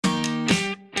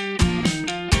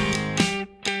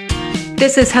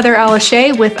This is Heather Alice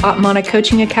Shea with Atmana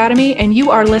Coaching Academy, and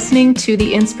you are listening to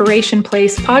the Inspiration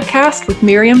Place podcast with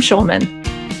Miriam Schulman.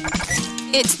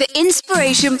 It's the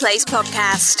Inspiration Place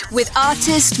podcast with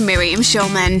artist Miriam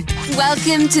Schulman.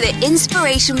 Welcome to the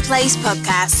Inspiration Place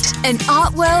podcast, an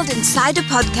art world inside a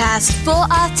podcast for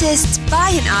artists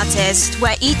by an artist,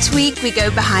 where each week we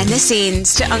go behind the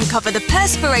scenes to uncover the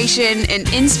perspiration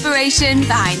and inspiration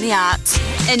behind the art.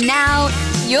 And now,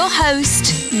 your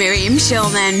host, Miriam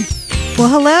Schulman. Well,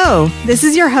 hello. This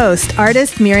is your host,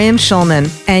 artist Miriam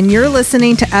Schulman, and you're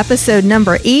listening to episode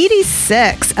number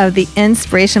 86 of the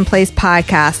Inspiration Place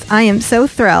podcast. I am so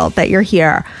thrilled that you're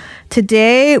here.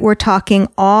 Today, we're talking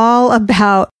all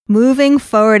about moving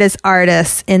forward as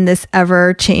artists in this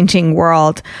ever-changing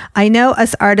world. I know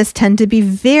us artists tend to be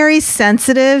very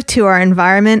sensitive to our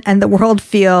environment, and the world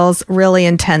feels really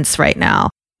intense right now.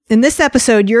 In this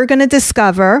episode, you're going to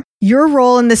discover your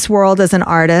role in this world as an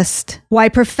artist, why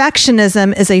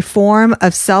perfectionism is a form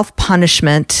of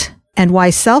self-punishment, and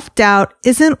why self-doubt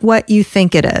isn't what you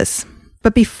think it is.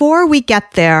 But before we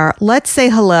get there, let's say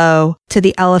hello to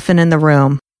the elephant in the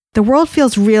room. The world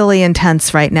feels really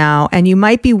intense right now, and you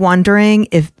might be wondering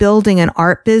if building an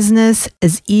art business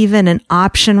is even an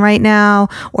option right now,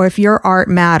 or if your art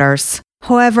matters.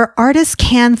 However, artists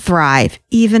can thrive,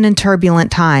 even in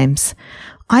turbulent times.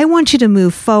 I want you to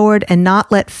move forward and not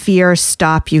let fear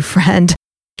stop you, friend.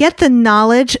 Get the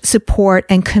knowledge, support,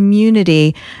 and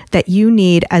community that you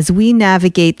need as we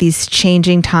navigate these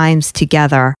changing times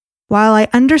together. While I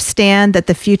understand that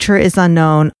the future is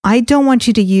unknown, I don't want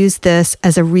you to use this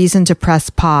as a reason to press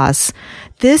pause.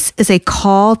 This is a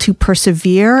call to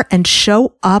persevere and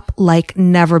show up like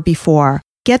never before.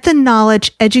 Get the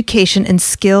knowledge, education, and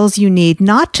skills you need,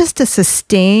 not just to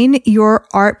sustain your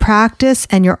art practice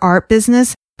and your art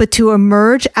business, but to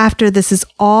emerge after this is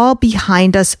all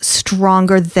behind us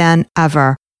stronger than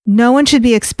ever. No one should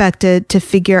be expected to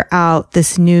figure out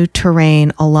this new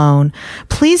terrain alone.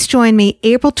 Please join me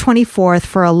April 24th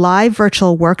for a live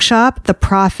virtual workshop, the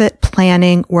Profit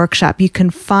Planning Workshop. You can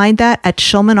find that at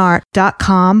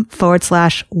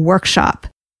schulmanart.com/workshop.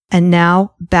 And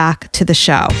now back to the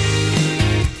show.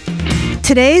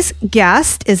 Today's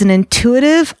guest is an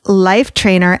intuitive life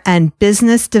trainer and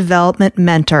business development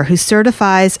mentor who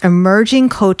certifies emerging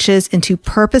coaches into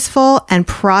purposeful and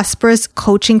prosperous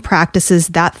coaching practices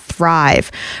that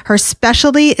thrive. Her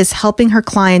specialty is helping her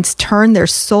clients turn their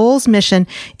soul's mission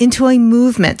into a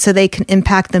movement so they can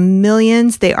impact the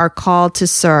millions they are called to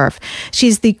serve.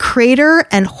 She's the creator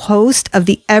and host of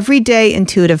the Everyday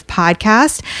Intuitive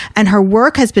podcast, and her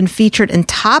work has been featured in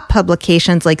top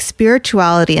publications like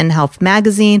Spirituality and Health Magazine,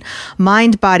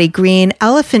 Mind, Body, Green,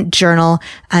 Elephant Journal,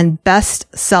 and Best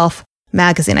Self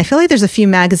Magazine. I feel like there's a few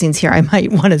magazines here I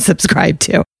might want to subscribe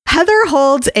to. Heather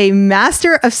holds a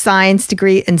Master of Science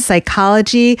degree in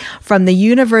psychology from the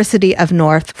University of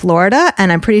North Florida,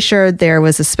 and I'm pretty sure there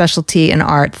was a specialty in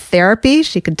art therapy.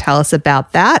 She could tell us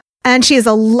about that. And she is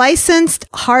a licensed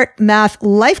heart math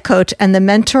life coach and the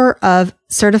mentor of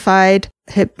certified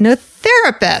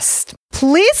hypnotherapist.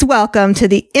 Please welcome to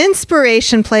the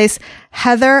Inspiration Place,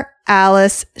 Heather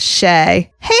Alice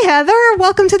Shea. Hey, Heather,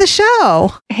 welcome to the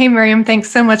show. Hey, Miriam, thanks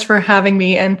so much for having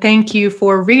me, and thank you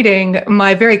for reading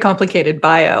my very complicated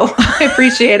bio. I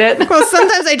appreciate it. Well,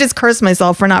 sometimes I just curse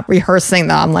myself for not rehearsing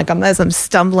them, like as I'm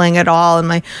stumbling at all, and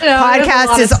my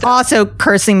podcast is also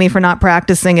cursing me for not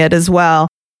practicing it as well.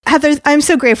 Heather, I'm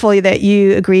so grateful that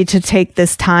you agreed to take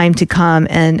this time to come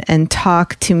and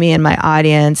talk to me and my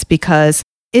audience, because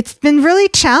it's been really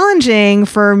challenging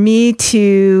for me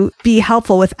to be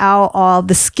helpful without all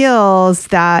the skills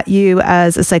that you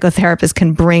as a psychotherapist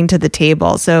can bring to the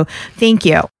table. So thank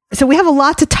you. So we have a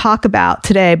lot to talk about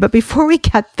today, but before we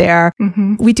get there,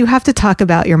 we do have to talk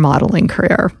about your modeling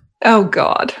career. Oh,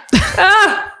 God.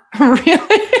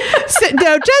 Really?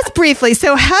 No, just briefly.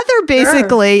 So Heather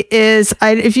basically is,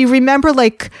 if you remember,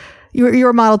 like, you were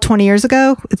a model 20 years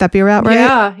ago. Would that be about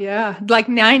right? Yeah. Like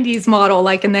 90s model,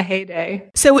 like in the heyday.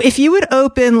 So if you would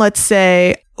open, let's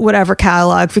say, whatever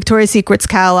catalog, Victoria's Secret's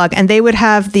catalog, and they would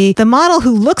have the model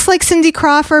who looks like Cindy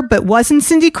Crawford but wasn't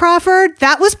Cindy Crawford,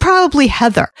 that was probably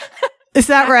Heather. Is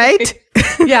that right?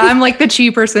 Yeah, I'm like the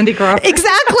cheaper Cindy Crawford.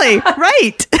 Exactly.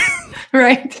 Right.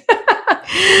 Right.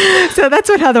 So that's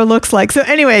what Heather looks like. So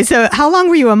anyway, so how long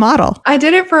were you a model? I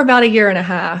did it for about 1.5 years.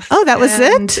 Oh, that was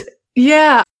it?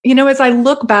 Yeah. You know, as I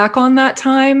look back on that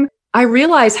time, I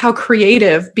realize how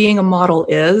creative being a model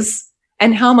is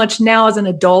and how much now as an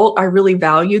adult, I really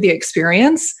value the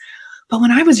experience. But when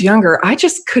I was younger, I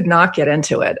just could not get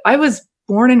into it. I was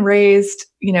born and raised,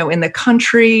 you know, in the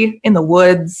country, in the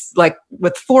woods, like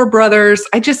with 4 brothers.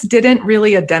 I just didn't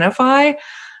really identify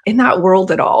in that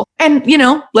world at all. And,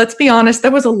 let's be honest,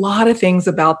 there was a lot of things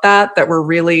about that were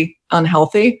really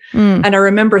unhealthy. And I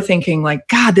remember thinking like,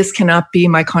 God, this cannot be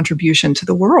my contribution to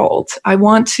the world. I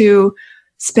want to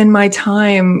spend my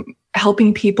time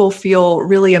helping people feel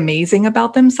really amazing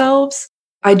about themselves.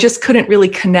 I just couldn't really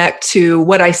connect to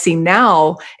what I see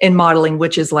now in modeling,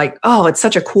 which is like, oh, it's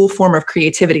such a cool form of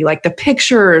creativity, like the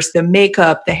pictures, the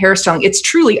makeup, the hairstyling. It's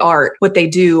truly art, what they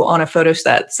do on a photo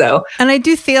set. So, and I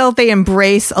do feel they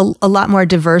embrace a lot more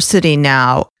diversity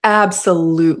now.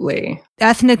 Absolutely.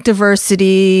 Ethnic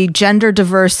diversity, gender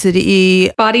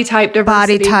diversity, body type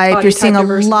diversity. You're seeing a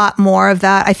lot more of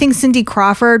that. I think Cindy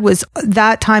Crawford was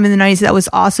that time in the 90s that was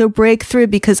also breakthrough,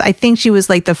 because I think she was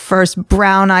like the first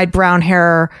brown-eyed, brown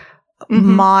hair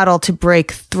model to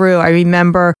break through. I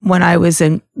remember when I was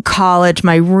in college,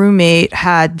 my roommate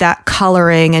had that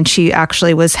coloring, and she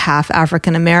actually was half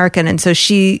African American. And so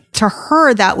to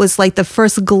her, that was like the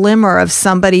first glimmer of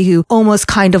somebody who almost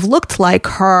kind of looked like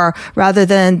her, rather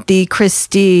than the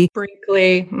Christy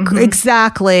Brinkley.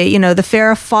 Exactly. The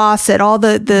Farrah Fawcett, all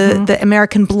the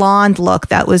American blonde look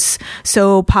that was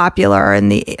so popular in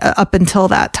the up until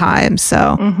that time.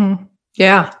 So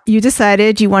yeah. You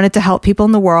decided you wanted to help people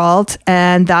in the world,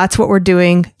 and that's what we're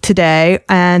doing today.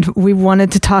 And we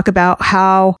wanted to talk about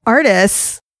how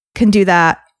artists can do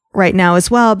that right now as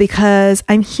well, because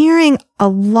I'm hearing a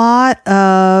lot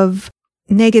of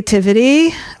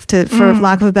negativity, for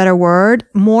lack of a better word,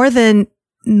 more than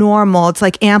normal. It's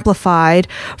like amplified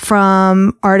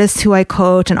from artists who I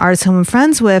coach and artists who I'm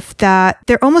friends with, that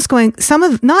they're almost going,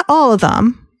 not all of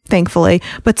them, thankfully,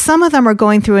 but some of them are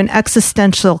going through an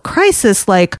existential crisis,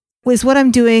 like, is what I'm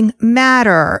doing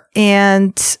matter?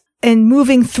 And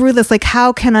moving through this, like,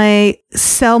 how can I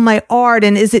sell my art?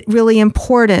 And is it really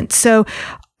important? So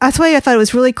that's why I thought it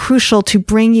was really crucial to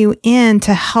bring you in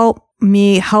to help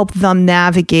them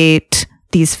navigate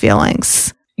these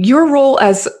feelings. Your role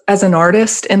as an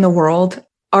artist in the world,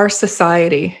 our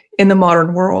society in the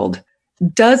modern world,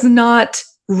 does not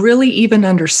really even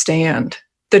understand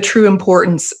the true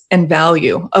importance and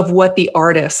value of what the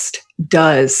artist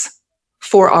does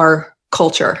for our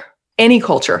culture, any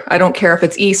culture. I don't care if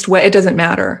it's East, West, it doesn't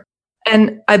matter.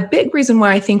 And a big reason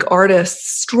why I think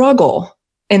artists struggle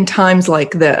in times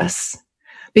like this,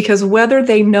 because whether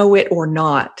they know it or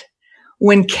not,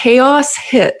 when chaos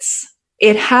hits,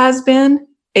 it has been,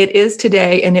 it is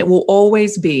today, and it will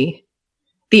always be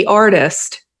the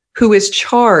artist who is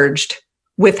charged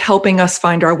with helping us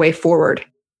find our way forward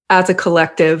as a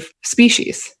collective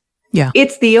species. Yeah.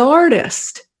 It's the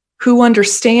artist who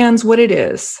understands what it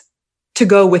is to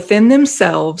go within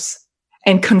themselves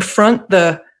and confront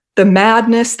the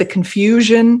madness, the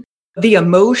confusion, the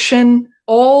emotion,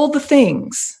 all the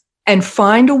things, and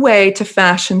find a way to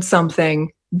fashion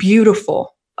something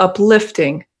beautiful,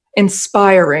 uplifting,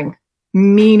 inspiring,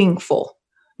 meaningful,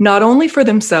 not only for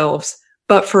themselves,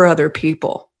 but for other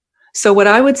people. So what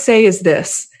I would say is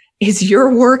this: is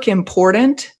your work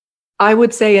important? I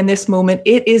would say in this moment,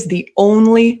 it is the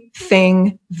only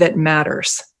thing that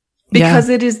matters, because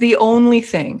it is the only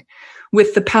thing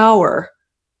with the power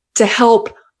to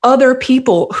help other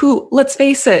people who, let's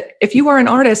face it, if you are an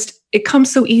artist, it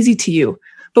comes so easy to you.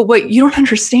 But what you don't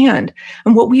understand,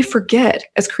 and what we forget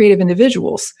as creative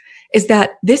individuals, is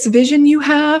that this vision you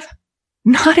have,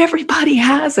 not everybody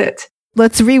has it.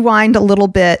 Let's rewind a little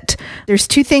bit. There's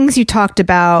two things you talked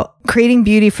about: creating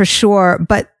beauty for sure,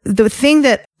 but the thing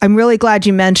that I'm really glad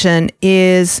you mentioned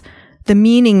is the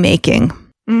meaning making.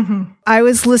 I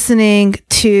was listening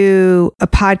to a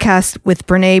podcast with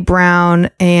Brene Brown,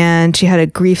 and she had a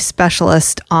grief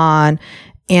specialist on,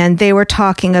 and they were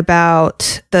talking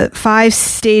about the 5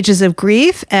 stages of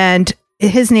grief. And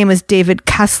his name is David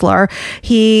Kessler.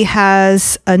 He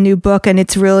has a new book, and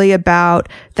it's really about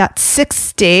that 6th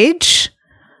stage,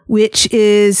 which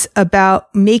is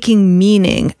about making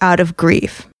meaning out of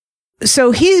grief.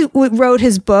 So he wrote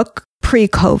his book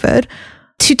pre-COVID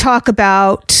to talk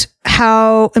about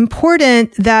how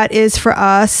important that is for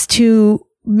us to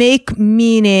make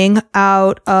meaning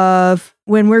out of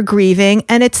when we're grieving.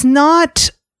 And it's not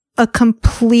a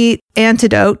complete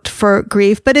antidote for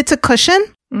grief, but it's a cushion.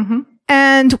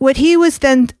 And what he was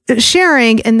then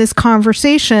sharing in this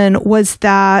conversation was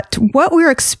that what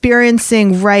we're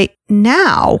experiencing right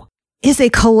now is a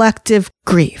collective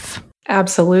grief.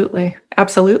 Absolutely.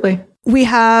 Absolutely. We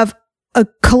have a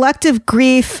collective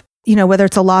grief whether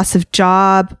it's a loss of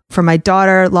job for my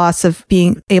daughter, loss of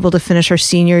being able to finish her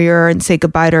senior year and say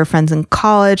goodbye to her friends in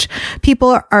college.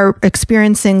 People are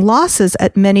experiencing losses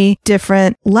at many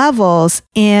different levels.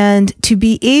 And to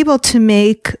be able to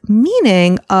make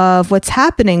meaning of what's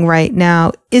happening right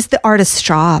now is the artist's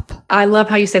job. I love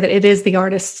how you say that it is the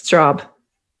artist's job.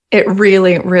 It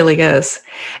really, really is.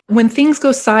 When things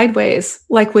go sideways,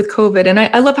 like with COVID, and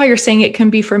I love how you're saying it can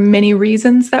be for many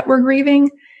reasons that we're grieving.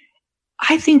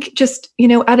 I think just,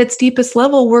 at its deepest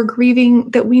level, we're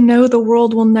grieving that we know the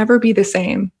world will never be the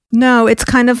same. No, it's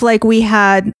kind of like we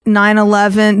had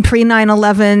 9/11,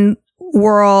 pre-9/11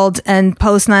 world and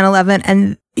post 9/11.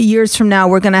 And years from now,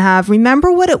 we're going to have,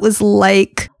 remember what it was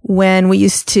like when we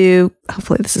used to,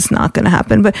 hopefully this is not going to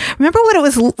happen, but remember what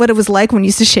it was like when we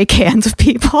used to shake hands with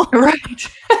people? Right.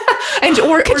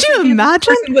 Could you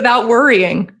imagine? Without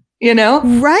worrying.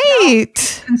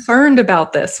 Right. Concerned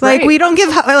about this. Like right. we don't give,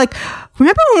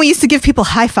 remember when we used to give people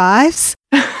high fives?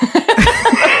 God,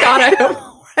 I hope.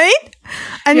 Right?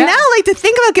 And now to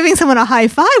think about giving someone a high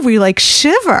five, we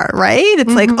shiver, right?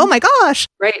 It's like, oh my gosh.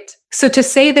 Right. So to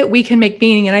say that we can make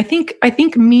meaning, and I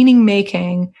think meaning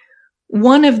making,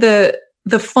 one of the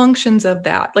functions of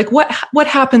that, what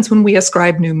happens when we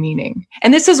ascribe new meaning?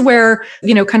 And this is where,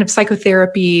 kind of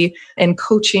psychotherapy and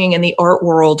coaching and the art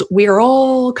world, we are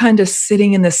all kind of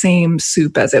sitting in the same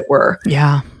soup, as it were.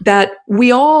 Yeah. That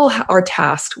we all are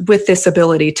tasked with this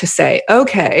ability to say,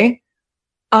 okay,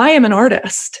 I am an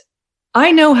artist.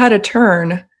 I know how to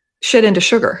turn shit into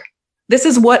sugar. This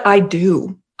is what I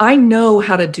do. I know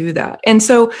how to do that. And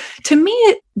so to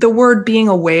me, the word being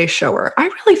a way shower, I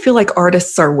really feel like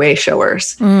artists are way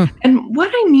showers. And what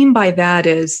I mean by that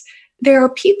is there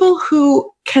are people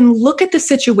who can look at the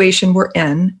situation we're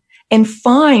in and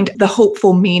find the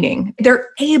hopeful meaning. They're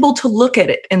able to look at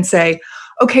it and say,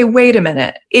 okay, wait a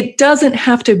minute. It doesn't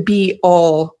have to be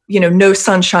all, no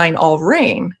sunshine, all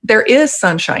rain. There is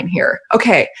sunshine here.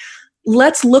 Okay.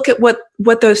 Let's look at what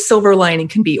the silver lining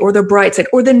can be, or the bright side,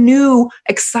 or the new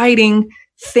exciting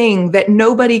thing that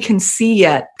nobody can see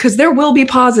yet, because there will be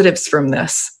positives from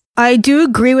this. I do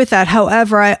agree with that.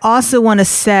 However, I also want to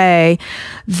say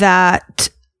that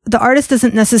the artist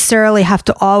doesn't necessarily have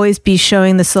to always be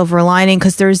showing the silver lining,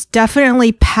 because there's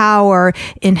definitely power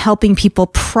in helping people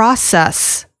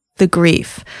process the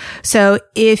grief. So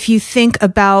if you think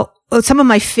about some of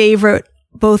my favorite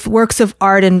both works of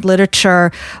art and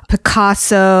literature,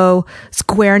 Picasso,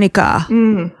 Guernica,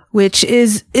 which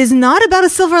is not about a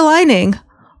silver lining,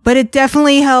 but it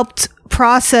definitely helped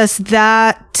process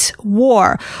that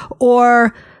war.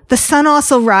 Or The Sun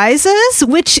Also Rises,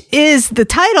 which is, the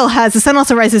title has, The Sun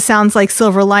Also Rises sounds like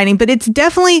silver lining, but it's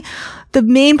definitely, the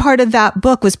main part of that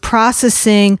book was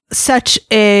processing such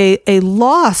a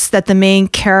loss that the main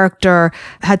character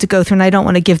had to go through. And I don't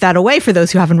want to give that away for those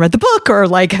who haven't read the book or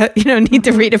need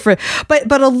to read it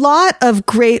but a lot of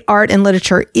great art and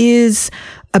literature is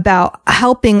about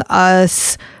helping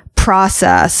us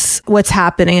process what's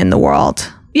happening in the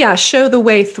world. Yeah. Show the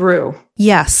way through.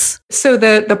 Yes. So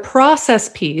the process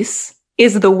piece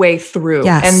is the way through.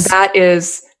 Yes. And that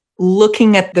is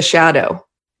looking at the shadow,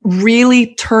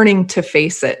 really turning to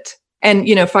face it. And,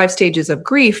 5 stages of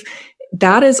grief,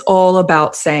 that is all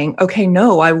about saying, okay,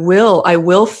 no, I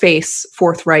will face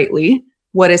forthrightly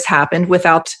what has happened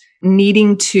without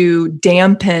needing to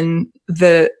dampen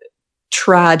the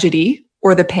tragedy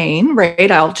or the pain,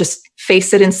 right? I'll just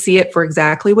face it and see it for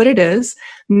exactly what it is,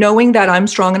 knowing that I'm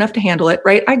strong enough to handle it,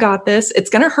 right? I got this. It's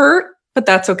going to hurt, but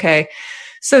that's okay.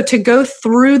 So to go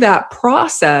through that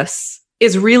process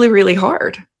is really, really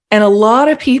hard. And a lot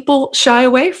of people shy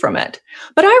away from it.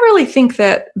 But I really think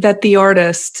that the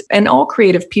artist and all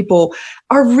creative people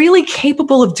are really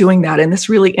capable of doing that in this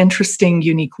really interesting,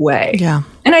 unique way. Yeah.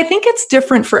 And I think it's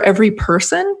different for every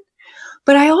person.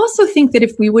 But I also think that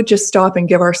if we would just stop and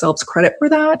give ourselves credit for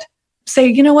that, say,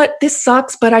 you know what, this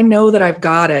sucks, but I know that I've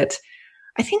got it.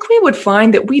 I think we would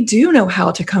find that we do know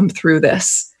how to come through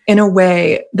this in a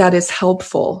way that is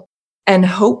helpful and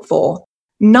hopeful.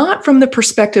 Not from the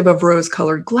perspective of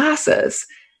rose-colored glasses,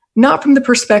 not from the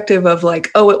perspective of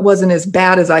it wasn't as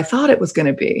bad as I thought it was going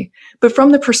to be, but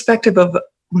from the perspective of,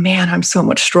 man, I'm so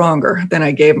much stronger than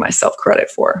I gave myself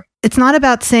credit for. It's not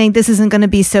about saying this isn't going to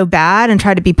be so bad and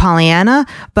try to be Pollyanna,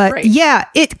 but right. Yeah,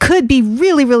 it could be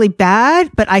really, really bad,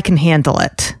 but I can handle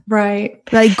it. Right.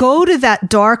 Go to that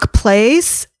dark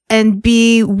place and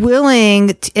be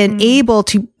willing and able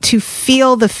to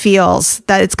feel the feels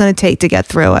that it's going to take to get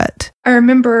through it. I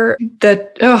remember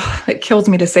that, it kills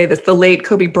me to say this, the late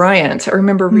Kobe Bryant. I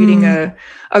remember reading a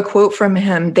quote from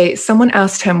him. Someone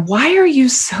asked him, why are you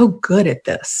so good at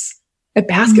this, at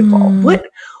basketball?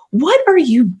 What are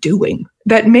you doing?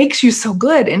 that makes you so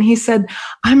good? And he said,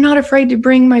 I'm not afraid to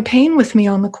bring my pain with me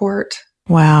on the court.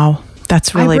 Wow.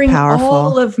 That's really powerful.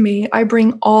 I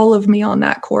bring all of me on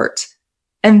that court.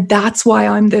 And that's why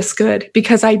I'm this good,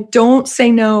 because I don't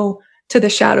say no to the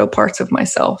shadow parts of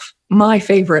myself. My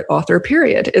favorite author,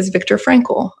 period, is Viktor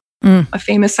Frankl, a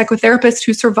famous psychotherapist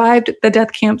who survived the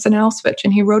death camps in Auschwitz.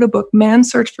 And he wrote a book,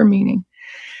 Man's Search for Meaning.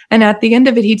 And at the end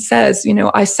of it, he says,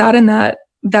 I sat in that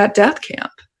death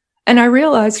camp and I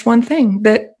realized one thing,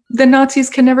 that the Nazis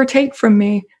can never take from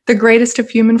me the greatest of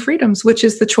human freedoms, which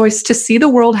is the choice to see the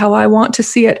world how I want to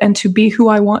see it and to be who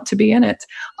I want to be in it.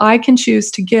 I can choose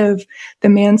to give the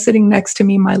man sitting next to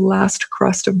me my last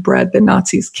crust of bread. The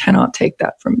Nazis cannot take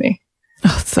that from me.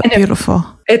 Oh, it's so beautiful.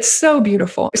 It's so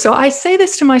beautiful. So I say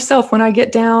this to myself when I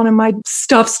get down and my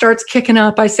stuff starts kicking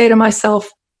up. I say to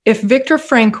myself, if Viktor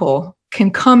Frankl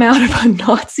can come out of a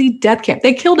Nazi death camp,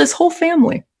 they killed his whole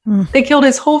family. They killed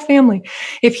his whole family.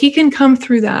 If he can come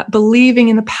through that, believing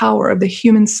in the power of the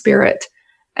human spirit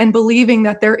and believing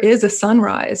that there is a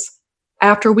sunrise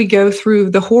after we go through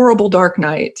the horrible dark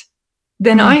night,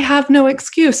 then I have no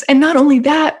excuse. And not only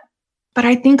that, but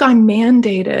I think I'm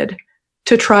mandated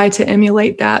to try to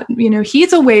emulate that.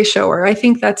 He's a way shower. I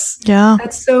think that's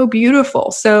so beautiful.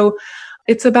 So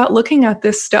it's about looking at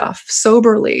this stuff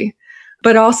soberly,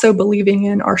 but also believing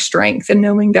in our strength and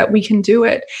knowing that we can do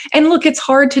it. And look, it's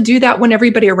hard to do that when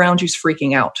everybody around you's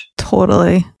freaking out.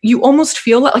 Totally. You almost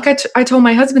feel like I told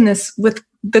my husband this with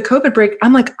the COVID break.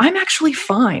 I'm like, I'm actually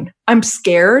fine. I'm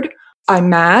scared. I'm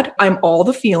mad. I'm all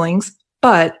the feelings,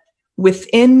 but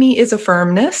within me is a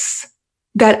firmness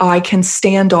that I can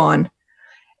stand on.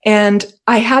 And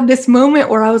I had this moment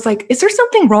where I was like, is there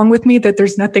something wrong with me that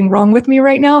there's nothing wrong with me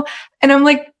right now? And I'm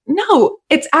like, no,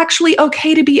 it's actually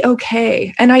okay to be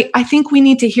okay. And I think we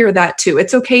need to hear that too.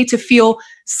 It's okay to feel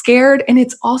scared. And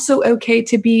it's also okay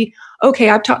to be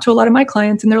okay. I've talked to a lot of my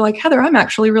clients and they're like, Heather, I'm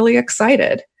actually really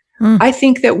excited. I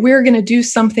think that we're going to do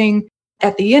something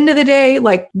at the end of the day.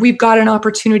 Like we've got an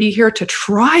opportunity here to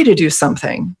try to do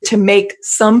something, to make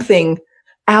something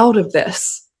out of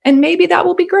this. And maybe that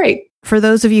will be great. For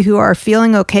those of you who are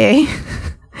feeling okay,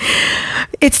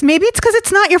 it's because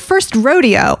it's not your first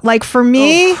rodeo. Like for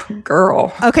me,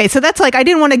 girl. Okay. So that's like, I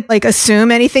didn't want to assume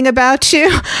anything about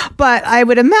you, but I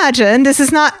would imagine this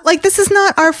is not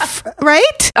our,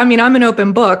 right? I mean, I'm an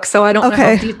open book, so I don't know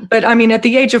how deep, but I mean, at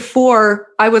the age of 4,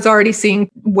 I was already seeing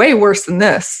way worse than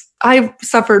this. I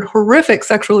suffered horrific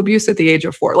sexual abuse at the age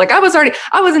of 4. Like I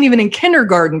wasn't even in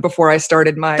kindergarten before I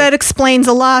started my... That explains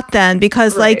a lot then,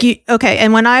 because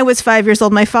and when I was 5 years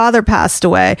old, my father passed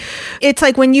away. It's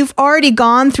like when you've already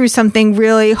gone through something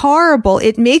really horrible,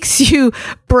 it makes you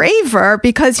braver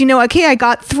because, I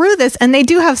got through this. And they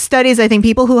do have studies, I think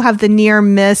people who have the near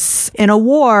miss in a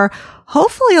war,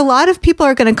 hopefully a lot of people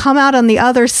are going to come out on the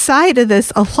other side of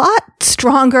this a lot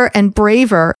stronger and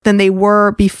braver than they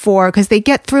were before because they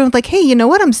get through like, hey, you know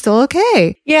what? I'm still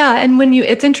okay. Yeah. And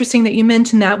it's interesting that you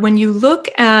mentioned that when you look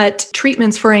at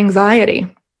treatments for anxiety,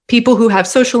 people who have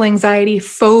social anxiety,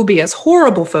 phobias,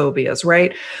 horrible phobias,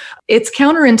 right? It's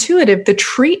counterintuitive. The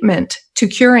treatment to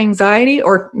cure anxiety,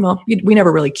 we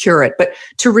never really cure it, but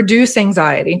to reduce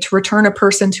anxiety, to return a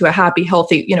person to a happy,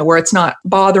 healthy, where it's not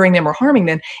bothering them or harming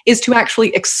them, is to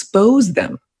actually expose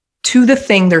them to the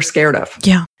thing they're scared of.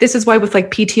 Yeah. This is why with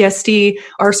like PTSD,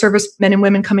 our servicemen and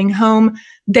women coming home,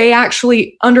 they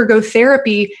actually undergo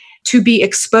therapy to be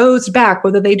exposed back,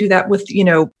 whether they do that with,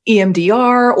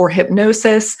 EMDR or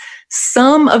hypnosis.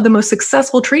 Some of the most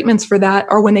successful treatments for that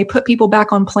are when they put people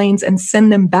back on planes and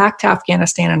send them back to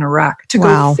Afghanistan and Iraq to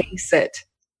go face it.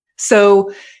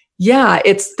 So yeah,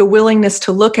 it's the willingness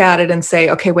to look at it and say,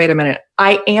 okay, wait a minute,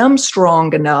 I am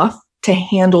strong enough to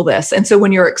handle this. And so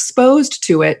when you're exposed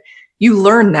to it, you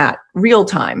learn that real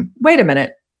time. Wait a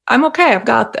minute, I'm okay. I've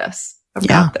got this. I've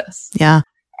got this. Yeah.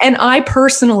 And I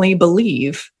personally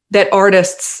believe that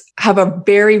artists have a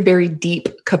very, very deep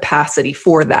capacity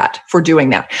for that, for doing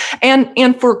that,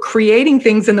 and for creating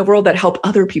things in the world that help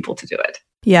other people to do it.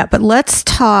 Yeah, but let's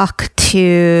talk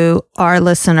to our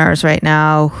listeners right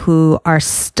now who are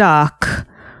stuck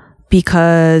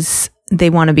because they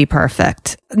want to be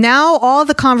perfect. Now, all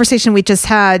the conversation we just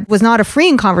had was not a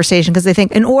freeing conversation because they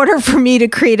think in order for me to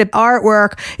create an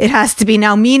artwork, it has to be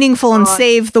now meaningful and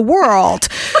save the world.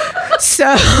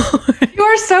 So you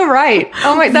are so right.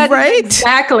 Oh my, that's right.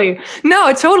 Exactly.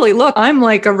 No, totally. Look, I'm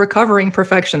like a recovering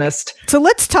perfectionist. So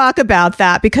let's talk about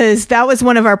that because that was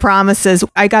one of our promises.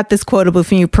 I got this quotable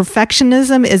from you.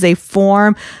 Perfectionism is a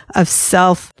form of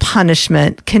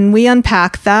self-punishment. Can we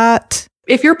unpack that?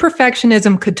 If your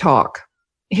perfectionism could talk,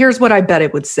 here's what I bet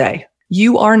it would say.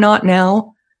 You are not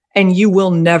now, and you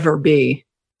will never be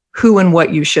who and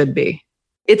what you should be.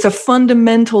 It's a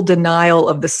fundamental denial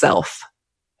of the self.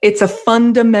 It's a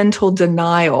fundamental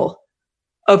denial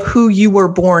of who you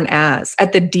were born as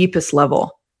at the deepest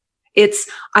level. It's,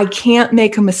 I can't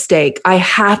make a mistake.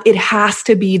 It has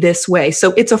to be this way.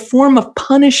 So it's a form of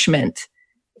punishment.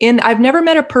 And I've never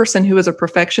met a person who is a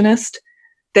perfectionist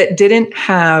that didn't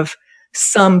have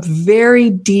some very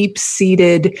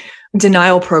deep-seated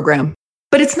denial program.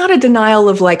 But it's not a denial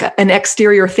of like an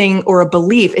exterior thing or a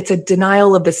belief. It's a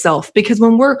denial of the self. Because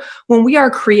when we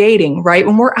are creating, right,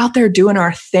 when we're out there doing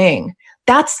our thing,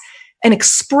 that's an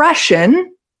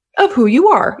expression of who you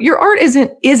are. Your art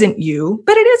isn't you,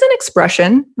 but it is an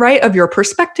expression, right, of your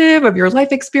perspective, of your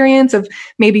life experience, of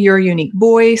maybe your unique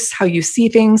voice, how you see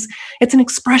things. It's an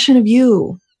expression of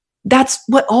you. That's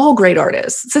what all great art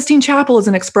is. Sistine Chapel is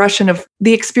an expression of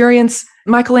the experience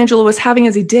Michelangelo was having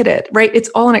as he did it, right? It's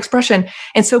all an expression.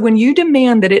 And so when you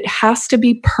demand that it has to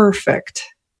be perfect,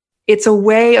 it's a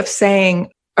way of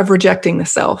rejecting the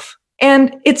self.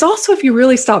 And it's also, if you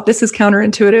really stop, this is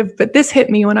counterintuitive, but this hit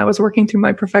me when I was working through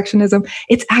my perfectionism.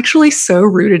 It's actually so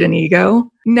rooted in ego.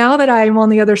 Now that I'm on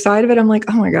the other side of it, I'm like,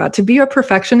 oh my God, to be a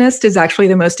perfectionist is actually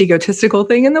the most egotistical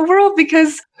thing in the world,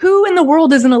 because who in the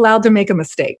world isn't allowed to make a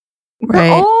mistake?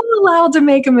 Right. We're all allowed to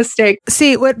make a mistake.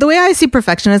 See, the way I see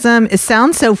perfectionism, it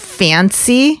sounds so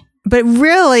fancy, but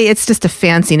really it's just a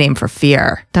fancy name for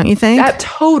fear, don't you think? That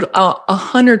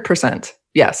 100%.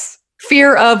 Yes.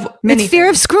 Fear of many It's fear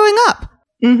things. of screwing up.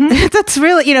 Mm-hmm. That's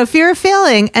really, fear of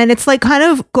failing. And it's like kind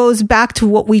of goes back to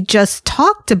what we just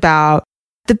talked about.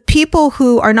 The people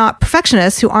who are not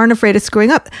perfectionists, who aren't afraid of screwing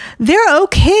up, they're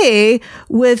okay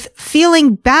with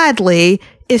feeling badly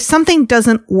if something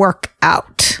doesn't work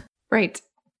out. Right.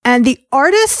 And the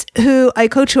artists who I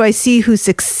coach, who I see who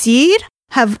succeed,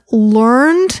 have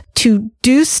learned to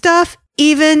do stuff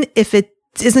even if it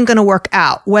isn't going to work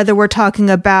out, whether we're talking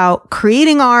about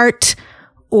creating art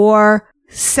or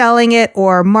selling it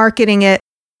or marketing it.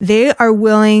 They are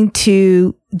willing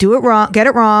to do it wrong, get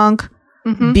it wrong,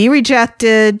 be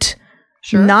rejected,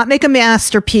 not make a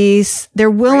masterpiece. They're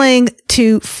willing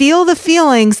to feel the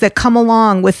feelings that come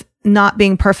along with not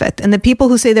being perfect. And the people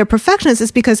who say they're perfectionists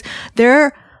is because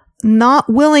they're not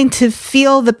willing to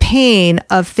feel the pain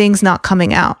of things not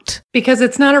coming out. Because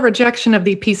it's not a rejection of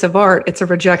the piece of art, it's a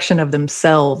rejection of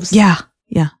themselves. Yeah.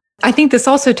 Yeah. I think this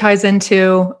also ties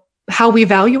into how we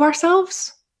value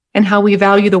ourselves and how we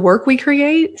value the work we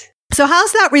create. So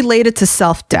how's that related to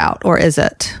self-doubt, or is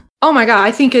it? Oh my God,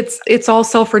 I think it's all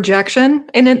self-rejection.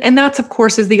 And that's, of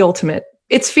course, is the ultimate.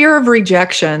 It's fear of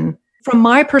rejection. From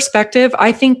my perspective,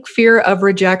 I think fear of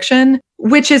rejection,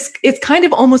 it's kind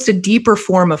of almost a deeper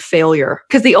form of failure,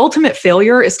 because the ultimate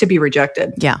failure is to be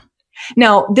rejected. Yeah.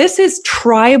 Now, this is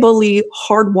tribally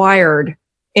hardwired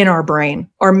in our brain,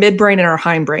 our midbrain and our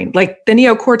hindbrain. Like the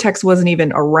neocortex wasn't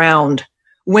even around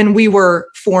when we were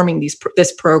forming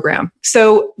this program.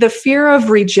 So the fear of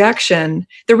rejection,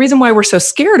 the reason why we're so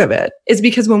scared of it is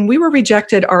because when we were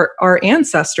rejected, our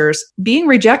ancestors, being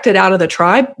rejected out of the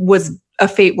tribe was a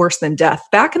fate worse than death.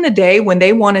 Back in the day, when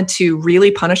they wanted to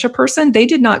really punish a person, they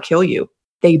did not kill you.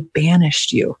 They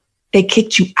banished you. They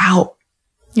kicked you out.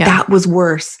 Yeah. That was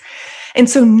worse. And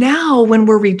so now when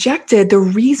we're rejected, the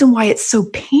reason why it's so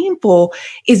painful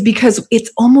is because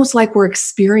it's almost like we're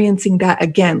experiencing that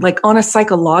again. Like on a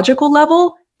psychological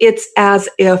level, it's as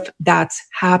if that's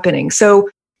happening. So,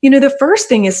 the first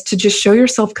thing is to just show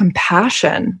yourself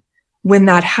compassion when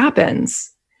that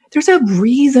happens. There's a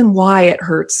reason why it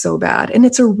hurts so bad, and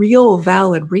it's a real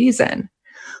valid reason.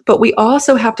 But we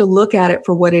also have to look at it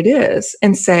for what it is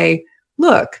and say,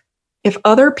 look, if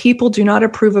other people do not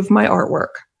approve of my artwork,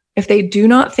 if they do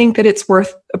not think that it's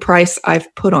worth the price I've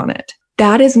put on it,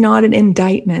 that is not an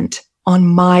indictment on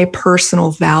my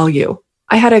personal value.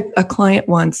 I had a client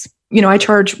once, I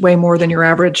charge way more than your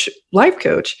average life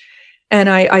coach. And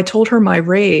I told her my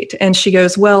rate, and she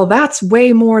goes, well, that's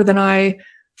way more than I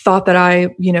thought that I,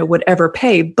 would ever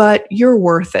pay, but you're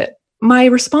worth it. My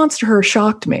response to her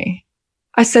shocked me.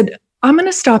 I said, I'm going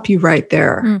to stop you right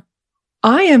there.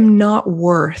 I am not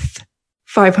worth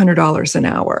 $500 an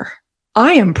hour.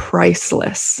 I am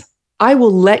priceless. I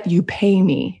will let you pay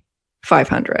me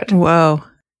 $500. Whoa.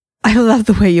 I love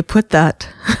the way you put that.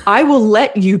 I will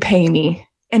let you pay me.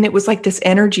 And it was like this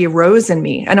energy arose in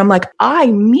me. And I'm like,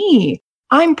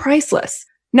 I'm priceless.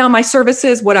 Now, my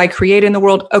services, what I create in the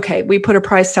world, okay, we put a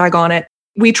price tag on it.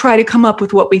 We try to come up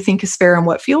with what we think is fair and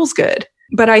what feels good.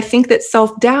 But I think that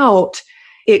self-doubt,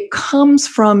 it comes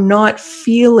from not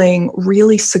feeling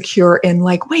really secure in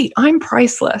like, wait, I'm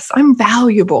priceless. I'm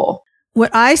valuable.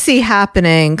 What I see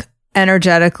happening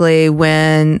energetically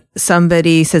when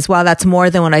somebody says, wow, that's more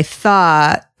than what I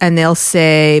thought. And they'll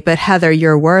say, but Heather,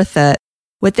 you're worth it.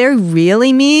 What they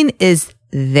really mean is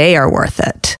they are worth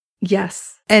it. Yes.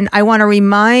 And I want to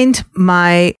remind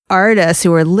my artists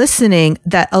who are listening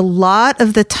that a lot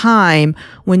of the time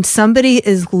when somebody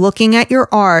is looking at your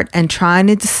art and trying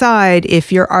to decide if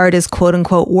your art is quote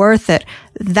unquote worth it,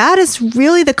 that is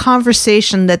really the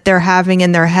conversation that they're having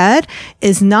in their head,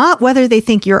 is not whether they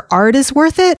think your art is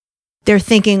worth it. They're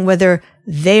thinking whether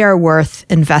they are worth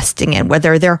investing in,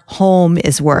 whether their home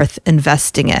is worth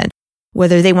investing in,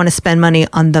 whether they want to spend money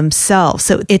on themselves.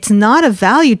 So it's not a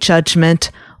value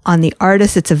judgment on the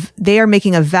artist. They are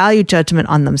making a value judgment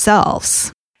on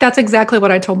themselves. That's exactly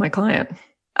what I told my client.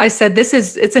 I said,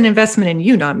 it's an investment in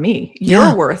you, not me.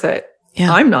 You're worth it.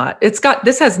 Yeah. I'm not.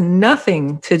 This has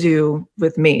nothing to do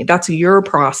with me. That's your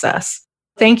process.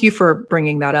 Thank you for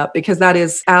bringing that up, because that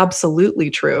is absolutely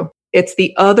true. It's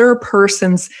the other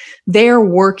person's, they're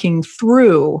working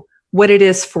through what it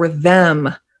is for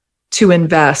them to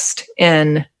invest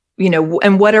in,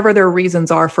 and whatever their reasons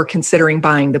are for considering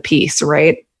buying the piece,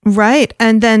 right? Right.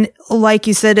 And then, like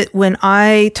you said, when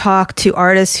I talk to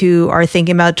artists who are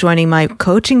thinking about joining my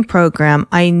coaching program,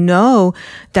 I know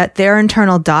that their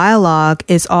internal dialogue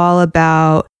is all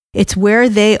about, it's where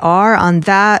they are on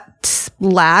that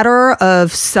ladder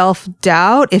of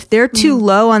self-doubt. If they're too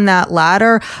low on that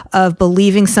ladder of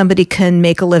believing somebody can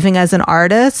make a living as an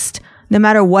artist, no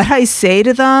matter what I say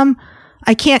to them,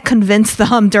 I can't convince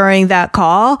them during that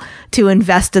call to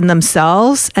invest in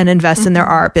themselves and invest in their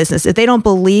art business. If they don't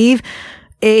believe,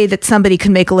 A, that somebody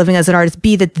can make a living as an artist,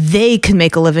 B, that they can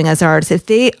make a living as an artist, if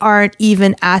they aren't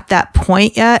even at that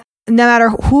point yet, no matter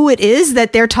who it is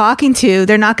that they're talking to,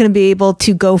 they're not going to be able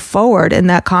to go forward in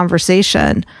that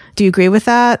conversation. Do you agree with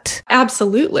that?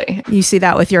 Absolutely. You see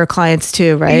that with your clients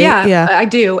too, right? Yeah, I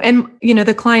do. And,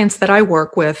 the clients that I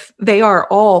work with, they are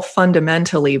all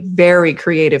fundamentally very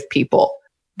creative people.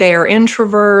 They are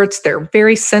introverts. They're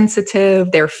very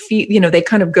sensitive. They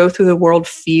kind of go through the world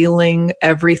feeling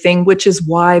everything, which is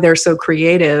why they're so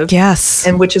creative. Yes.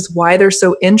 And which is why they're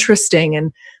so interesting.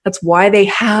 And that's why they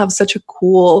have such a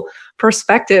cool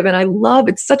perspective. And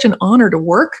it's such an honor to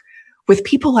work with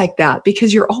people like that,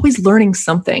 because you're always learning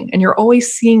something and you're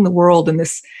always seeing the world in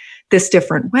this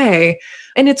different way.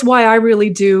 And it's why I really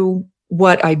do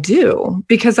what I do,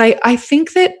 because I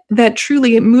think that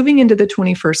truly moving into the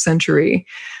 21st century,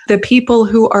 the people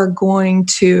who are going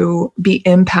to be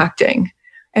impacting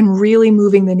and really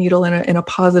moving the needle in a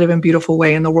positive and beautiful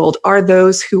way in the world are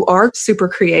those who are super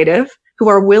creative, who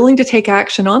are willing to take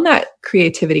action on that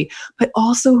creativity, but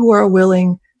also who are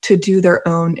willing to do their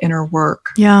own inner work.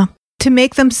 Yeah. To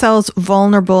make themselves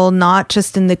vulnerable, not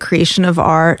just in the creation of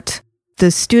art. The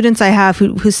students I have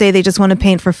who say they just want to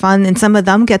paint for fun, and some of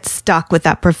them get stuck with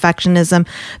that perfectionism.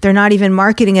 They're not even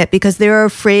marketing it because they're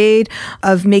afraid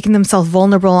of making themselves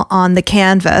vulnerable on the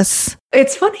canvas.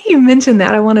 It's funny you mentioned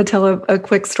that. I want to tell a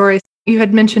quick story. You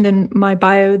had mentioned in my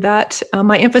bio that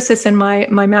my emphasis in my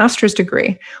master's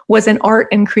degree was in art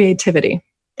and creativity.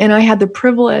 And I had the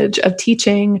privilege of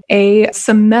teaching a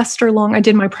semester long. I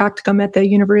did my practicum at the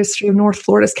University of North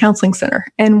Florida's Counseling Center.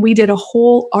 And we did a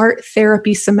whole art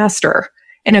therapy semester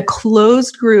in a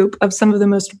closed group of some of the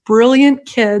most brilliant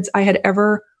kids I had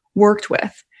ever worked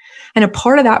with. And a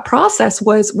part of that process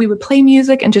was we would play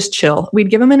music and just chill.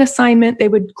 We'd give them an assignment. They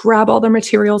would grab all their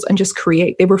materials and just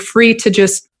create. They were free to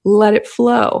just let it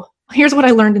flow. Here's what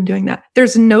I learned in doing that.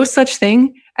 There's no such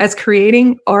thing as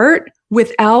creating art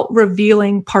without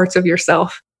revealing parts of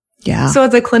yourself. Yeah. So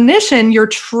as a clinician, you're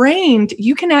trained,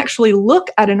 you can actually look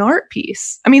at an art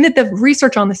piece. I mean, that the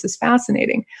research on this is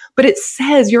fascinating, but it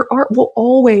says your art will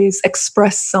always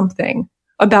express something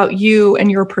about you and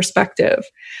your perspective.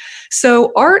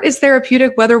 So art is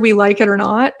therapeutic, whether we like it or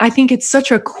not. I think it's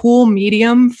such a cool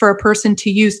medium for a person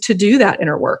to use to do that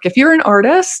inner work. If you're an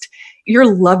artist,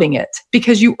 you're loving it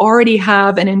because you already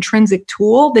have an intrinsic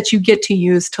tool that you get to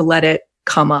use to let it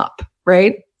come up.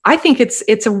 Right? I think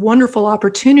it's a wonderful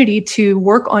opportunity to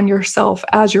work on yourself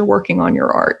as you're working on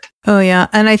your art. Oh, yeah.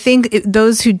 And I think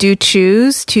those who do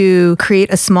choose to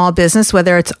create a small business,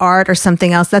 whether it's art or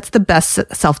something else, that's the best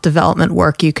self-development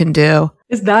work you can do.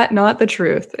 Is that not the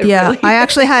truth? Yeah. I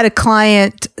actually had a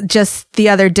client just the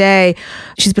other day.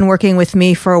 She's been working with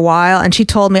me for a while, and she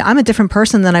told me I'm a different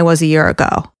person than I was a year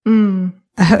ago.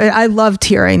 I loved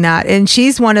hearing that. And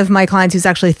she's one of my clients who's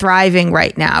actually thriving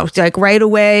right now. Like right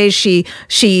away, she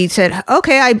said,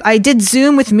 okay, I did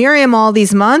Zoom with Miriam all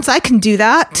these months. I can do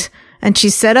that. And she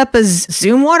set up a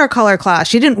Zoom watercolor class.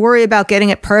 She didn't worry about getting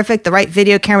it perfect, the right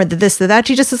video camera, the this, the that.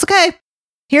 She just says, okay,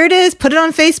 here it is. Put it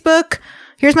on Facebook.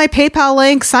 Here's my PayPal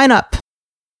link. Sign up.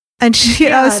 And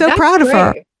I was so proud of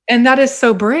her. And that is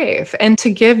so brave. And to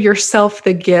give yourself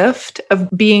the gift of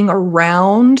being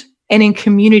around and in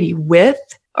community with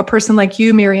a person like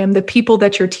you, Miriam, the people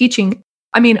that you're teaching.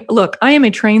 I mean, look, I am a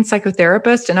trained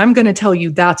psychotherapist, and I'm going to tell you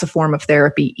that's a form of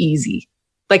therapy, easy.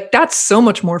 Like, that's so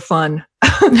much more fun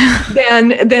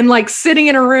than like sitting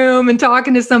in a room and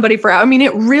talking to somebody for, I mean,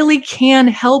 it really can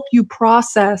help you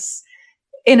process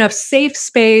in a safe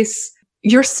space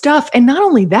your stuff. And not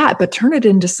only that, but turn it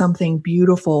into something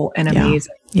beautiful and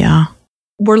amazing. Yeah.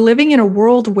 We're living in a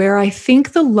world where I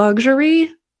think the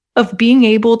luxury of being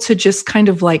able to just kind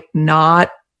of like not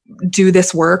do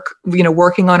this work,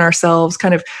 working on ourselves,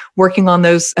 kind of working on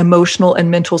those emotional and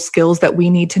mental skills that we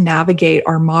need to navigate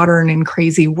our modern and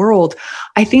crazy world.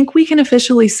 I think we can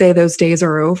officially say those days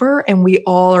are over, and we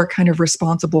all are kind of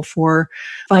responsible for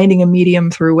finding a medium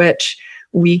through which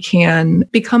we can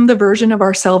become the version of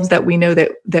ourselves that we know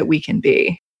that we can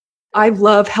be. I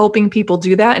love helping people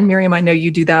do that. And Miriam, I know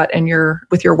you do that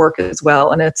with your work as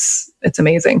well. And it's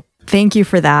amazing. Thank you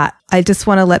for that. I just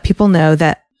want to let people know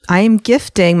that I am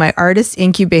gifting my Artist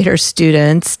Incubator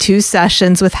students 2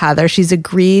 sessions with Heather. She's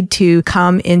agreed to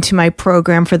come into my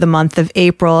program for the month of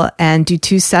April and do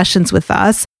 2 sessions with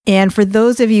us. And for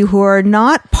those of you who are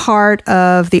not part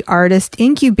of the Artist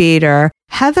Incubator,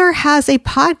 Heather has a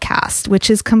podcast,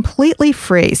 which is completely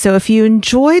free. So if you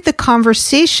enjoyed the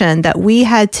conversation that we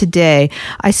had today,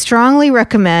 I strongly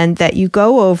recommend that you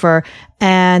go over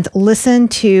and listen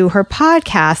to her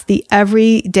podcast, the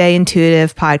Everyday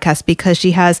Intuitive podcast, because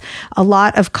she has a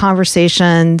lot of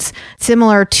conversations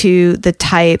similar to the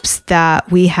types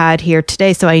that we had here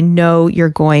today. So I know you're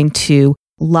going to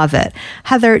love it.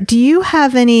 Heather, do you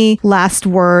have any last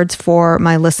words for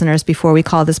my listeners before we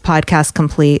call this podcast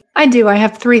complete? I do. I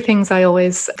have 3 things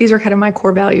these are kind of my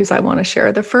core values I want to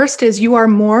share. The first is you are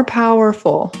more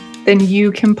powerful than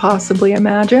you can possibly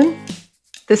imagine.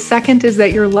 The second is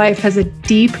that your life has a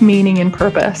deep meaning and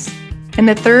purpose. And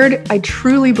the third, I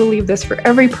truly believe this for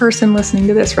every person listening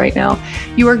to this right now,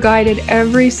 you are guided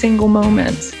every single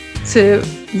moment to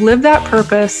live that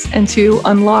purpose and to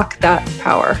unlock that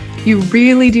power. You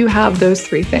really do have those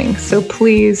 3 things. So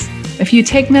please, if you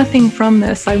take nothing from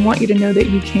this, I want you to know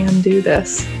that you can do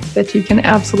this, that you can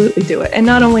absolutely do it. And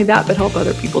not only that, but help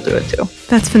other people do it too.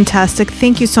 That's fantastic.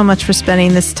 Thank you so much for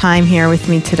spending this time here with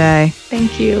me today.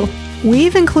 Thank you.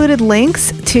 We've included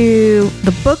links to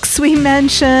the books we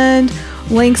mentioned,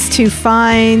 links to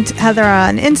find Heather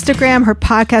on Instagram, her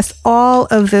podcast, all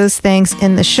of those things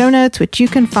in the show notes, which you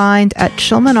can find at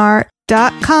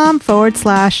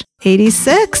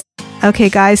schulmanart.com/86. Okay,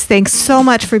 guys, thanks so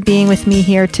much for being with me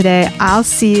here today. I'll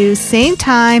see you same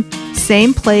time,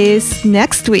 same place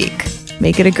next week.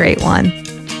 Make it a great one.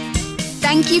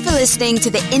 Thank you for listening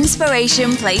to the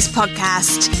Inspiration Place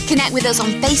podcast. Connect with us on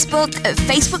Facebook at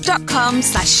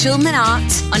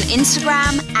facebook.com/schulmanart, on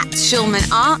Instagram at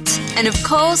schulmanart, and of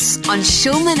course on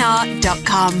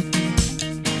schulmanart.com.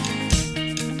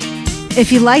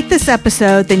 If you like this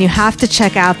episode, then you have to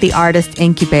check out the Artist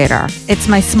Incubator. It's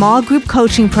my small group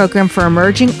coaching program for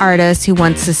emerging artists who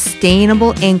want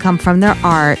sustainable income from their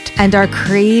art and are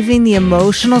craving the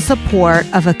emotional support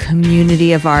of a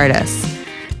community of artists.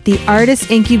 The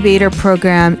Artist Incubator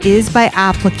program is by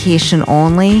application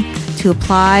only. To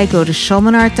apply, go to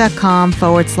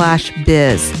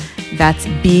schulmanart.com/biz. That's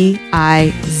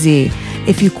BIZ.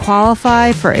 If you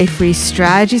qualify for a free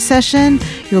strategy session,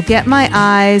 you'll get my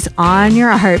eyes on your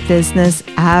art business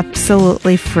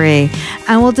absolutely free.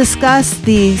 And we'll discuss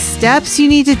the steps you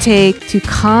need to take to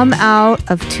come out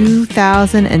of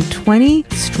 2020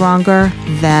 stronger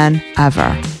than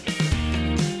ever.